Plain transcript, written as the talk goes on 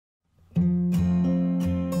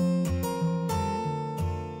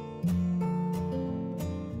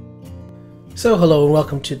So hello and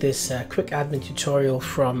welcome to this quick admin tutorial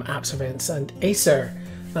from AppsEvents and Acer.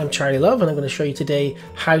 I'm Charlie Love and I'm going to show you today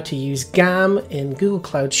how to use GAM in Google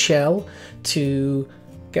Cloud Shell to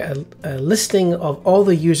get a listing of all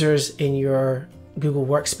the users in your Google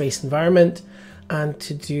Workspace environment and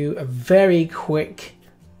to do a very quick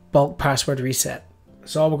bulk password reset.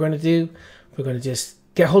 That's all we're going to do. We're going to just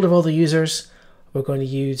get hold of all the users. We're going to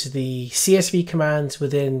use the CSV commands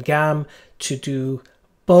within GAM to do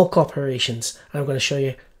bulk operations, and I'm going to show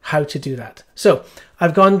you how to do that. So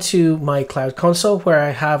I've gone to my Cloud Console where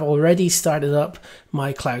I have already started up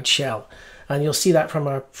my Cloud Shell, and you'll see that from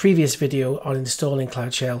our previous video on installing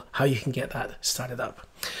Cloud Shell, how you can get that started up.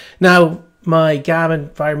 Now my GAM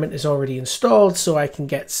environment is already installed, so I can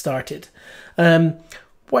get started.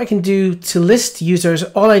 What I can do to list users,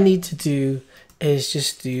 all I need to do is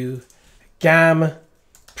just do GAM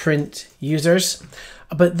print users.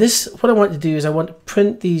 But what I want to do is I want to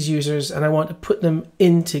print these users and I want to put them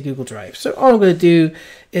into Google Drive. So all I'm going to do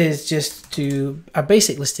is just do a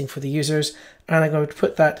basic listing for the users, and I'm going to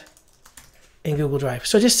put that in Google Drive.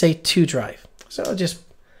 So just say to Drive. So I'll just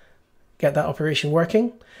get that operation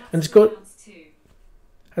working, and I'm just going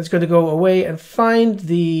to go away and find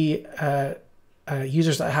the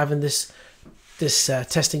users that I have in this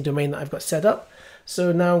testing domain that I've got set up.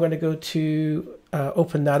 So now I'm going to go to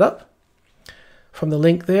open that up from the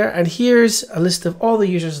link there, and here's a list of all the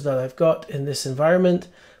users that I've got in this environment: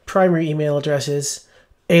 primary email addresses,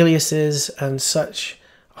 aliases, and such.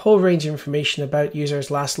 A whole range of information about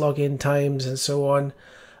users, last login times, and so on,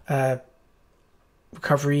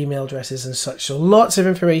 recovery email addresses and such. So lots of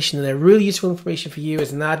information, and they're really useful information for you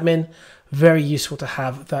as an admin. Very useful to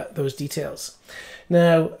have those details.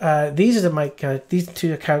 Now these are these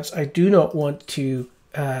two accounts. I don't want to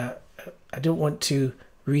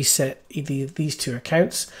reset these two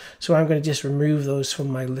accounts, so I'm going to just remove those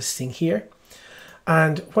from my listing here.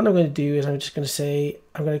 And what I'm going to do is I'm just going to say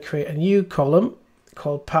I'm going to create a new column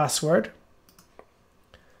called password.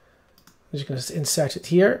 I'm just going to insert it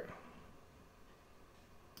here.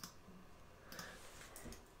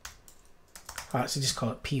 So just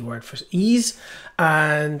call it P word for ease.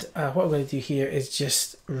 And what I'm going to do here is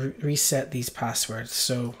just reset these passwords.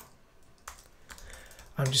 So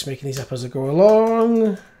I'm just making these up as I go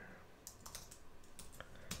along.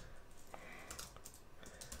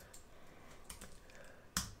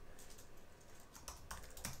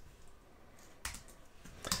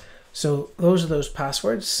 So those are those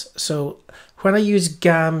passwords. So when I use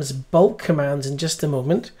GAM's bulk commands in just a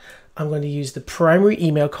moment, I'm going to use the primary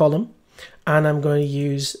email column, and I'm going to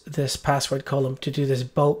use this password column to do this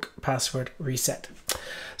bulk password reset.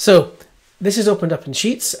 So this is opened up in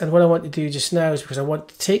Sheets, and what I want to do just now is, because I want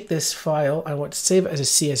to take this file, I want to save it as a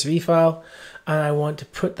CSV file, and I want to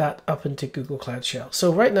put that up into Google Cloud Shell.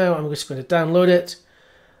 So right now I'm just going to download it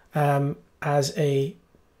as a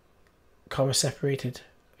comma separated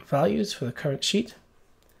values for the current sheet.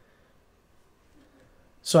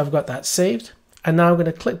 So I've got that saved, and now I'm going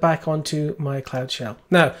to click back onto my Cloud Shell.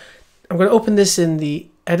 Now I'm going to open this in the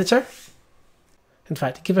editor. In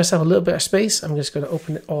fact, to give myself a little bit of space, I'm just going to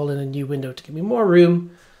open it all in a new window to give me more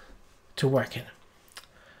room to work in.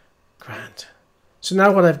 Grand. So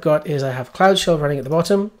now what I've got is I have Cloud Shell running at the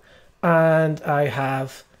bottom, and I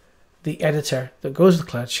have the editor that goes with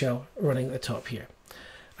Cloud Shell running at the top here.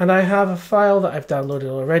 And I have a file that I've downloaded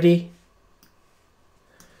already,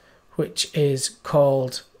 which is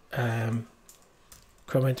called Chrome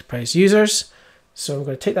Enterprise Users. So I'm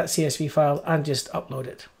going to take that CSV file and just upload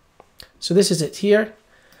it. So this is it here.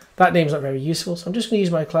 That name's not very useful, so I'm just going to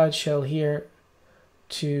use my Cloud Shell here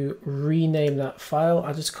to rename that file.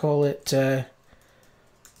 I'll just call it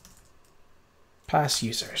pass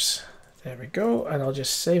users. There we go, and I'll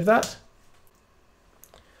just save that.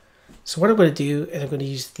 So what I'm going to do is I'm going to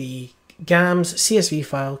use the GAM's CSV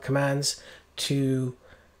file commands to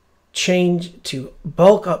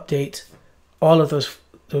bulk update all of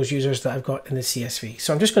those users that I've got in the CSV.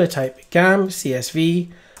 So I'm just going to type GAM CSV,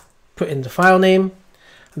 put in the file name,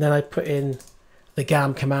 and then I put in the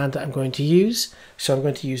GAM command that I'm going to use. So I'm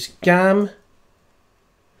going to use GAM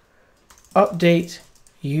update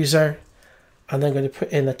user, and then I'm going to put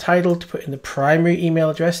in the title to put in the primary email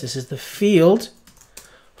address. This is the field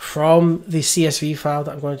from the CSV file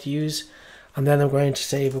that I'm going to use. And then I'm going to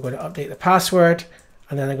say we're going to update the password,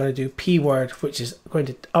 and then I'm going to do P word, which is going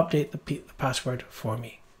to update the password for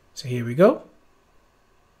me. So here we go.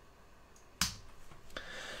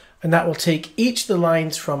 And that will take each of the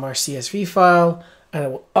lines from our CSV file, and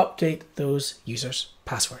it will update those users'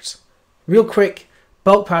 passwords. Real quick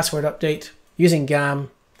bulk password update using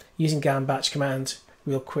GAM batch commands.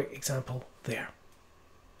 Real quick example there.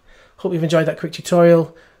 Hope you've enjoyed that quick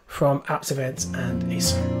tutorial from Apps, Events and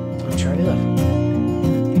Acer. I'm Charlie Love.